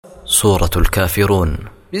سورة الكافرون.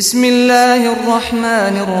 بسم الله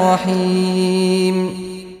الرحمن الرحيم.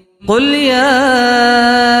 قل يا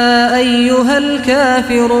أيها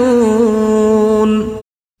الكافرون.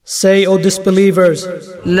 Say, O disbelievers,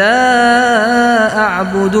 لا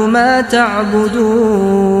أعبد ما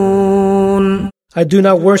تعبدون. I do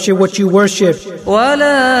not worship what you worship,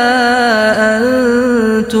 ولا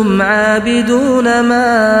أنتم عابدون ما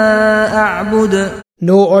أعبد.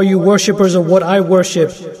 nor are you worshippers of what I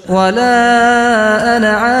worship, ولا أنا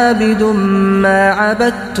عابد ما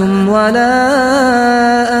عبدتم ولا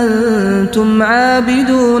أنتم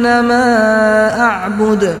عابدون ما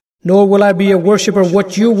أعبد. nor will I be a worshipper of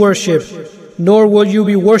what you worship, nor will you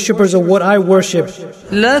be worshippers of what I worship.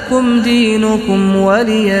 لكم دينكم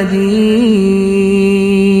ولي دين.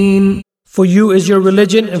 For you is your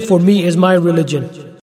religion, and for me is my religion.